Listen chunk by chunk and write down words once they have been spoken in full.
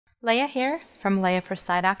Leah here from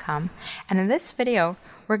LeahForSci.com, and in this video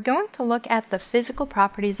we're going to look at the physical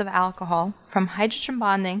properties of alcohol from hydrogen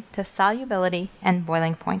bonding to solubility and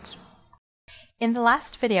boiling point. In the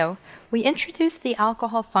last video, we introduced the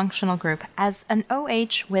alcohol functional group as an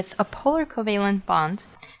OH with a polar covalent bond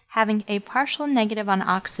having a partial negative on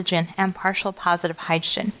oxygen and partial positive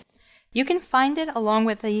hydrogen. You can find it along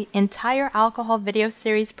with the entire alcohol video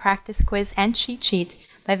series practice quiz and cheat sheet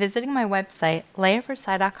by visiting my website,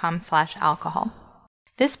 leahforsci.com/alcohol.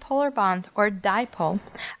 This polar bond, or dipole,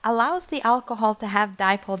 allows the alcohol to have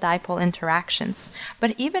dipole-dipole interactions,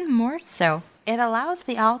 but even more so, it allows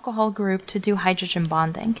the alcohol group to do hydrogen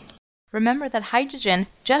bonding. Remember that hydrogen,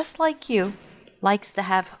 just like you, likes to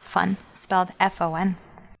have fun, spelled F-O-N.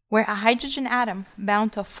 Where a hydrogen atom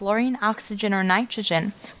bound to fluorine, oxygen, or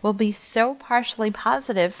nitrogen will be so partially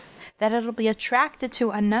positive that it'll be attracted to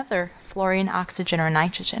another fluorine, oxygen, or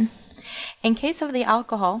nitrogen. In case of the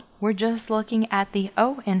alcohol, we're just looking at the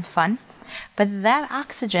O in fun, but that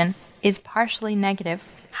oxygen is partially negative,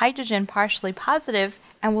 hydrogen partially positive,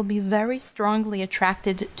 and will be very strongly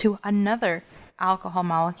attracted to another alcohol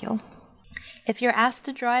molecule. If you're asked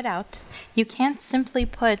to draw it out, you can't simply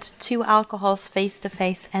put two alcohols face to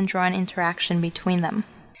face and draw an interaction between them.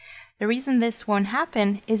 The reason this won't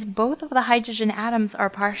happen is both of the hydrogen atoms are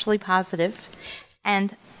partially positive,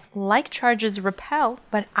 and like charges repel,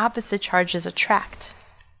 but opposite charges attract.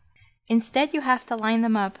 Instead, you have to line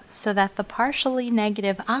them up so that the partially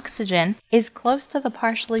negative oxygen is close to the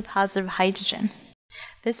partially positive hydrogen.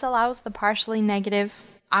 This allows the partially negative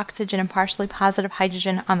oxygen and partially positive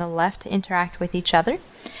hydrogen on the left to interact with each other,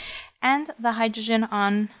 and the hydrogen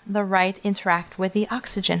on the right interact with the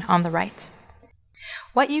oxygen on the right.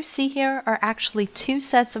 What you see here are actually two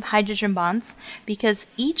sets of hydrogen bonds because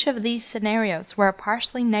each of these scenarios where a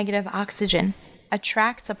partially negative oxygen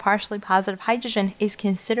attracts a partially positive hydrogen is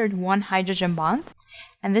considered one hydrogen bond,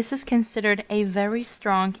 and this is considered a very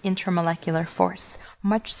strong intermolecular force,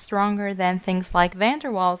 much stronger than things like van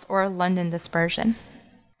der Waals or London dispersion.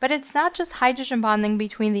 But it's not just hydrogen bonding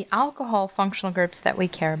between the alcohol functional groups that we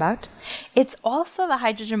care about, it's also the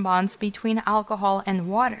hydrogen bonds between alcohol and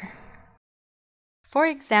water. For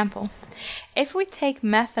example, if we take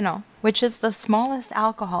methanol, which is the smallest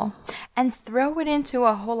alcohol, and throw it into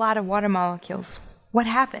a whole lot of water molecules, what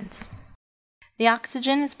happens? The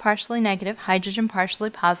oxygen is partially negative, hydrogen partially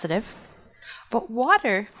positive, but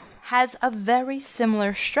water has a very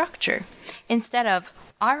similar structure. Instead of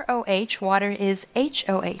ROH, water is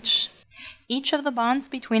HOH. Each of the bonds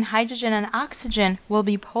between hydrogen and oxygen will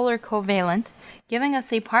be polar covalent, giving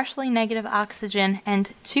us a partially negative oxygen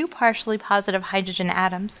and two partially positive hydrogen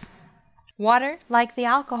atoms. Water, like the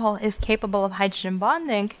alcohol, is capable of hydrogen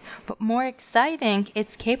bonding, but more exciting,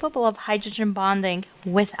 it's capable of hydrogen bonding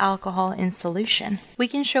with alcohol in solution. We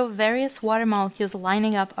can show various water molecules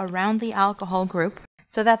lining up around the alcohol group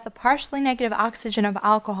so that the partially negative oxygen of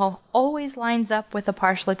alcohol always lines up with the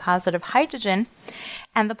partially positive hydrogen,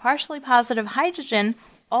 and the partially positive hydrogen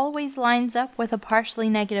always lines up with a partially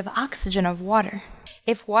negative oxygen of water.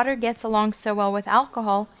 If water gets along so well with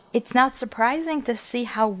alcohol, it's not surprising to see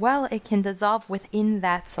how well it can dissolve within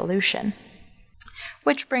that solution.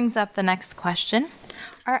 Which brings up the next question.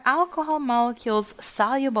 Are alcohol molecules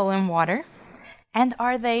soluble in water, and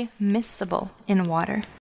are they miscible in water?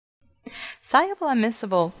 Soluble and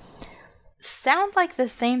miscible sound like the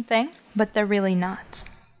same thing, but they're really not.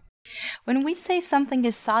 When we say something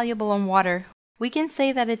is soluble in water, we can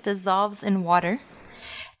say that it dissolves in water,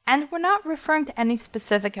 and we're not referring to any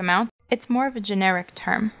specific amount, it's more of a generic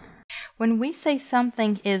term. When we say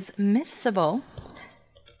something is miscible,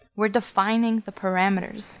 we're defining the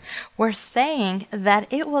parameters. We're saying that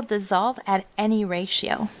it will dissolve at any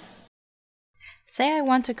ratio. Say I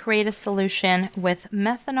want to create a solution with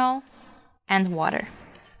methanol and water.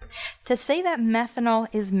 To say that methanol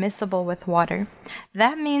is miscible with water,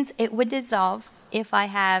 that means it would dissolve if I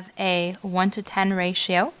have a 1:10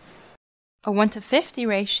 ratio, a 1:50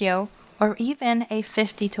 ratio, or even a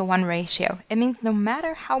 50:1 ratio. It means no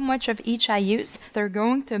matter how much of each I use, they're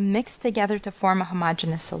going to mix together to form a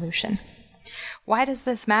homogeneous solution. Why does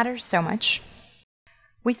this matter so much?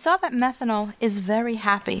 We saw that methanol is very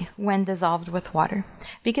happy when dissolved with water,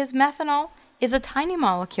 because methanol is a tiny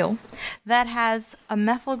molecule that has a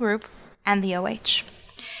methyl group and the OH.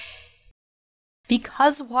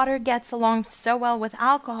 Because water gets along so well with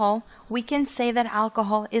alcohol, we can say that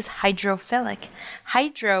alcohol is hydrophilic.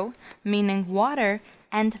 Hydro meaning water,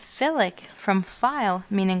 and philic from phile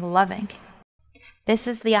meaning loving. This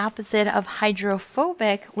is the opposite of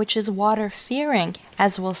hydrophobic, which is water-fearing,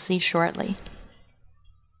 as we'll see shortly.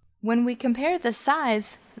 When we compare the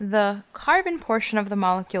size, the carbon portion of the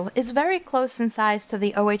molecule is very close in size to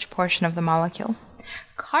the OH portion of the molecule.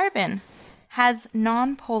 Carbon has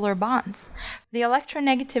non-polar bonds. The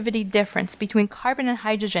electronegativity difference between carbon and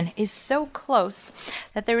hydrogen is so close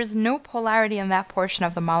that there is no polarity in that portion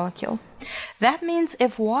of the molecule. That means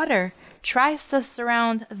if water tries to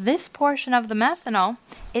surround this portion of the methanol,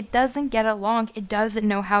 it doesn't get along, it doesn't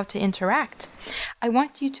know how to interact. I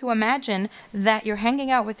want you to imagine that you're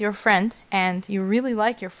hanging out with your friend and you really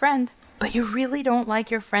like your friend, but you really don't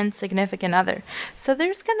like your friend's significant other. So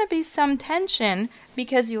there's going to be some tension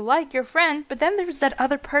because you like your friend, but then there's that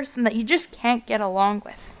other person that you just can't get along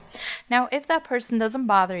with. Now, if that person doesn't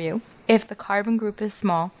bother you, if the carbon group is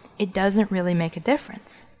small, it doesn't really make a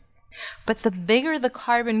difference. But the bigger the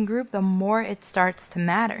carbon group, the more it starts to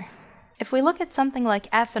matter. If we look at something like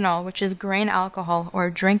ethanol, which is grain alcohol or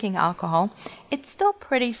drinking alcohol, it's still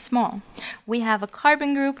pretty small. We have a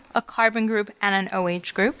carbon group, and an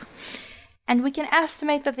OH group, and we can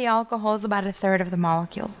estimate that the alcohol is about 1/3 of the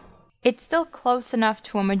molecule. It's still close enough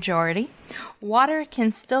to a majority. Water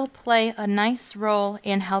can still play a nice role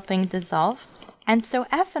in helping dissolve, and so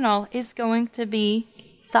ethanol is going to be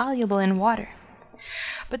soluble in water.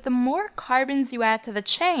 But the more carbons you add to the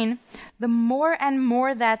chain, the more and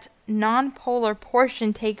more that non-polar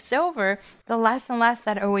portion takes over, the less and less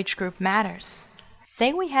that OH group matters.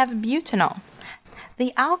 Say we have butanol.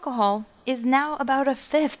 The alcohol is now about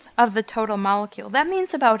 1/5 of the total molecule. That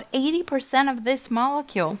means about 80% of this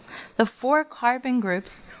molecule, the 4 carbon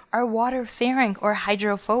groups, are water-fearing or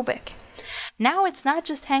hydrophobic. Now it's not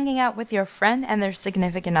just hanging out with your friend and their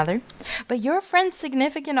significant other, but your friend's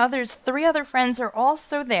significant other's 3 other friends are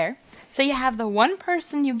also there. So you have the 1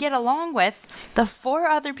 person you get along with, the 4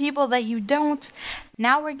 other people that you don't.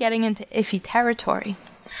 Now we're getting into iffy territory.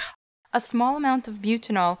 A small amount of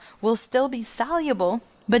butanol will still be soluble,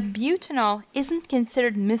 but butanol isn't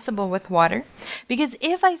considered miscible with water, because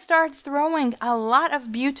if I start throwing a lot of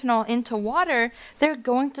butanol into water, they're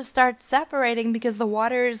going to start separating because the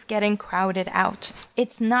water is getting crowded out.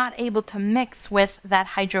 It's not able to mix with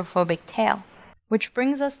that hydrophobic tail. Which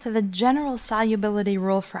brings us to the general solubility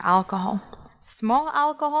rule for alcohol. Small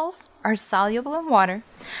alcohols are soluble in water,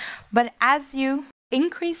 but as you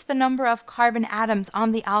increase the number of carbon atoms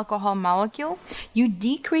on the alcohol molecule, you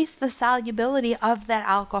decrease the solubility of that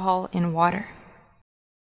alcohol in water.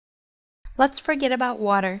 Let's forget about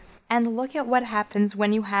water and look at what happens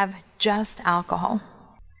when you have just alcohol.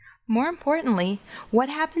 More importantly, what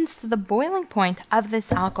happens to the boiling point of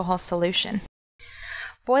this alcohol solution?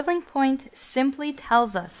 Boiling point simply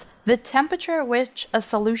tells us the temperature at which a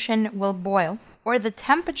solution will boil, or the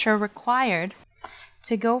temperature required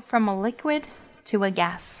to go from a liquid to a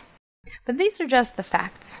gas. But these are just the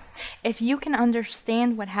facts. If you can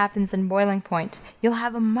understand what happens in boiling point, you'll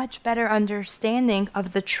have a much better understanding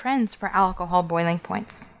of the trends for alcohol boiling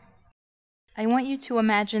points. I want you to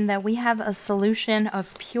imagine that we have a solution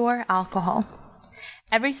of pure alcohol.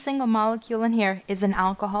 Every single molecule in here is an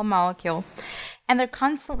alcohol molecule, and they're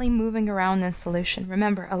constantly moving around in solution.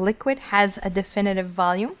 Remember, a liquid has a definitive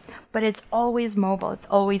volume, but it's always mobile, it's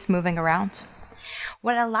always moving around.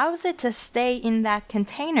 What allows it to stay in that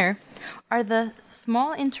container are the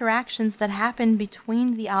small interactions that happen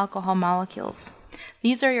between the alcohol molecules.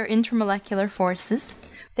 These are your intermolecular forces.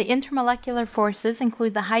 The intermolecular forces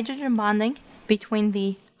include the hydrogen bonding between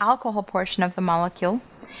the alcohol portion of the molecule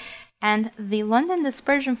and the London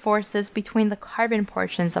dispersion forces between the carbon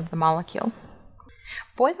portions of the molecule.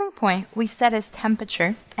 Boiling point we set as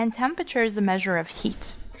temperature, and temperature is a measure of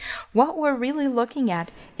heat. What we're really looking at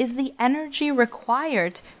is the energy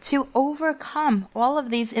required to overcome all of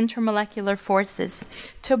these intermolecular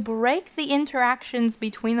forces, to break the interactions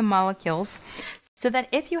between the molecules, so that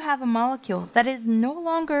if you have a molecule that is no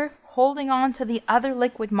longer holding on to the other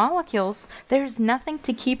liquid molecules, there's nothing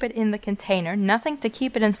to keep it in the container, nothing to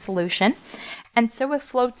keep it in solution, and so it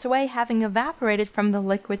floats away, having evaporated from the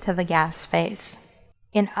liquid to the gas phase.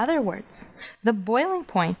 In other words, the boiling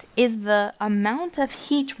point is the amount of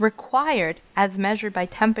heat required, as measured by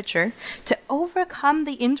temperature, to overcome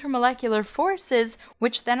the intermolecular forces,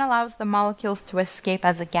 which then allows the molecules to escape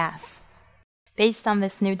as a gas. Based on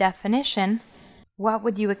this new definition, what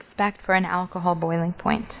would you expect for an alcohol boiling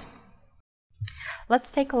point?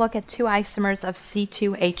 Let's take a look at 2 isomers of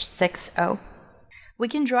C2H6O. We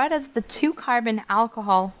can draw it as the 2-carbon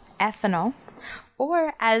alcohol ethanol,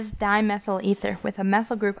 or as dimethyl ether with a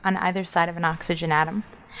methyl group on either side of an oxygen atom.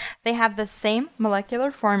 They have the same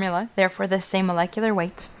molecular formula, therefore the same molecular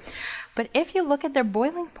weight. But if you look at their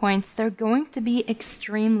boiling points, they're going to be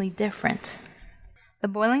extremely different. The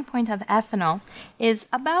boiling point of ethanol is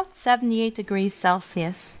about 78 degrees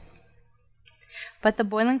Celsius, But the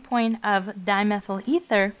boiling point of dimethyl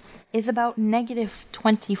ether is about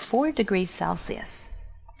 -24 degrees Celsius.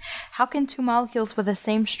 How can two molecules with the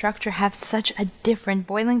same structure have such a different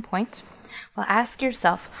boiling point? Well, ask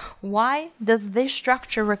yourself, why does this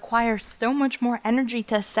structure require so much more energy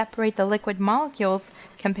to separate the liquid molecules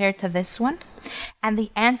compared to this one? And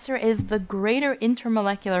the answer is the greater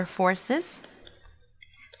intermolecular forces,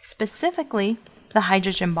 specifically the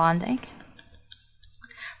hydrogen bonding.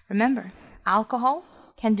 Remember, alcohol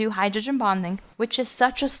can do hydrogen bonding, which is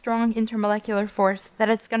such a strong intermolecular force that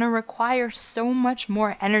it's going to require so much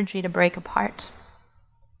more energy to break apart.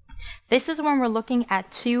 This is when we're looking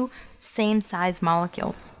at two same-size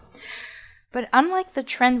molecules. But unlike the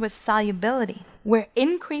trend with solubility, where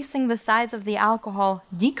increasing the size of the alcohol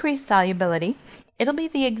decreases solubility, it'll be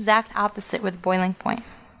the exact opposite with boiling point.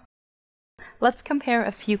 Let's compare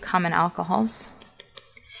a few common alcohols.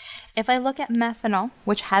 If I look at methanol,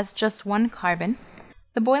 which has just one carbon,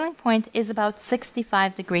 the boiling point is about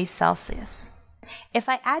 65 degrees Celsius. If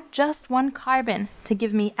I add just one carbon to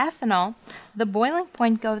give me ethanol, the boiling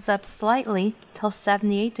point goes up slightly till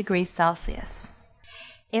 78 degrees Celsius.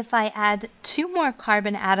 If I add 2 more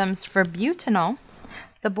carbon atoms for butanol,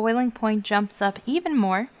 the boiling point jumps up even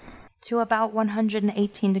more to about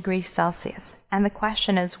 118 degrees Celsius. And the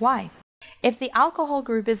question is why? If the alcohol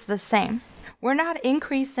group is the same, we're not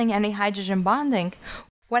increasing any hydrogen bonding.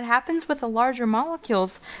 What happens with the larger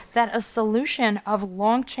molecules that a solution of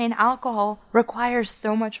long-chain alcohol requires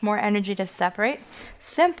so much more energy to separate?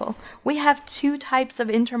 Simple. We have two types of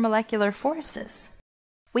intermolecular forces.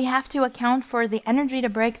 We have to account for the energy to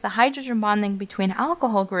break the hydrogen bonding between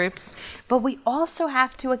alcohol groups, but we also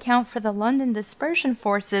have to account for the London dispersion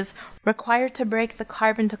forces required to break the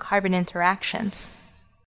carbon-to-carbon interactions.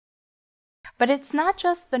 But it's not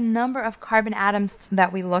just the number of carbon atoms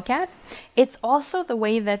that we look at, it's also the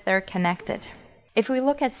way that they're connected. If we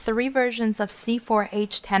look at 3 versions of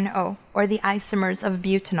C4H10O, or the isomers of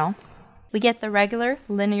butanol, we get the regular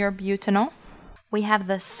linear butanol. We have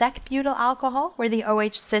the sec-butyl alcohol, where the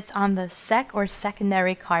OH sits on the sec or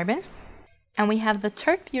secondary carbon. And we have the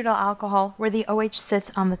tert-butyl alcohol, where the OH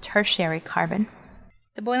sits on the tertiary carbon.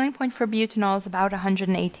 The boiling point for butanol is about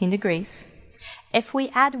 118 degrees. If we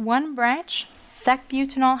add one branch,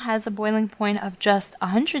 sec-butanol has a boiling point of just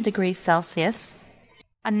 100 degrees Celsius.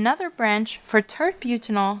 Another branch for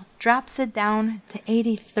tert-butanol drops it down to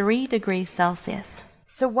 83 degrees Celsius.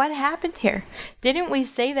 So what happened here? Didn't we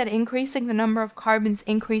say that increasing the number of carbons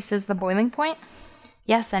increases the boiling point?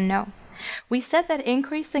 Yes and no. We said that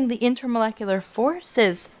increasing the intermolecular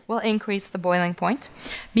forces will increase the boiling point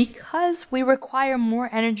because we require more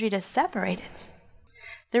energy to separate it.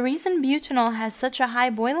 The reason butanol has such a high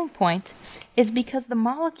boiling point is because the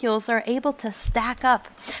molecules are able to stack up.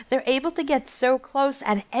 They're able to get so close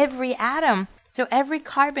at every atom, so every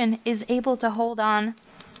carbon is able to hold on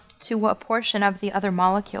to a portion of the other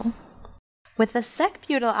molecule. With the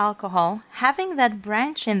sec-butyl alcohol, having that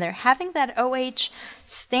branch in there, having that OH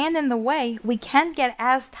stand in the way, we can't get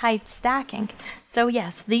as tight stacking. So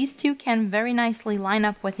yes, these two can very nicely line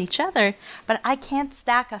up with each other, but I can't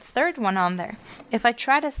stack a third one on there. If I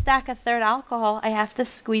try to stack a third alcohol, I have to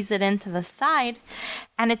squeeze it into the side,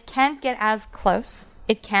 and it can't get as close.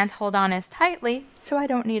 It can't hold on as tightly, so I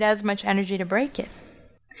don't need as much energy to break it.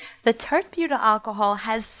 The tert-butyl alcohol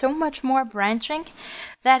has so much more branching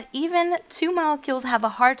that even two molecules have a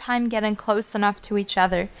hard time getting close enough to each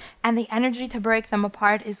other, and the energy to break them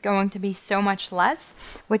apart is going to be so much less,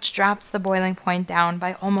 which drops the boiling point down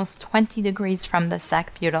by almost 20 degrees from the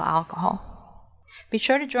sec-butyl alcohol. Be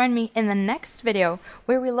sure to join me in the next video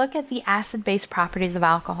where we look at the acid-base properties of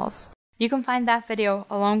alcohols. You can find that video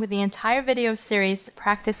along with the entire video series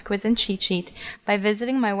practice quiz and cheat sheet by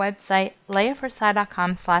visiting my website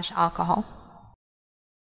leahforsci.com/alcohol.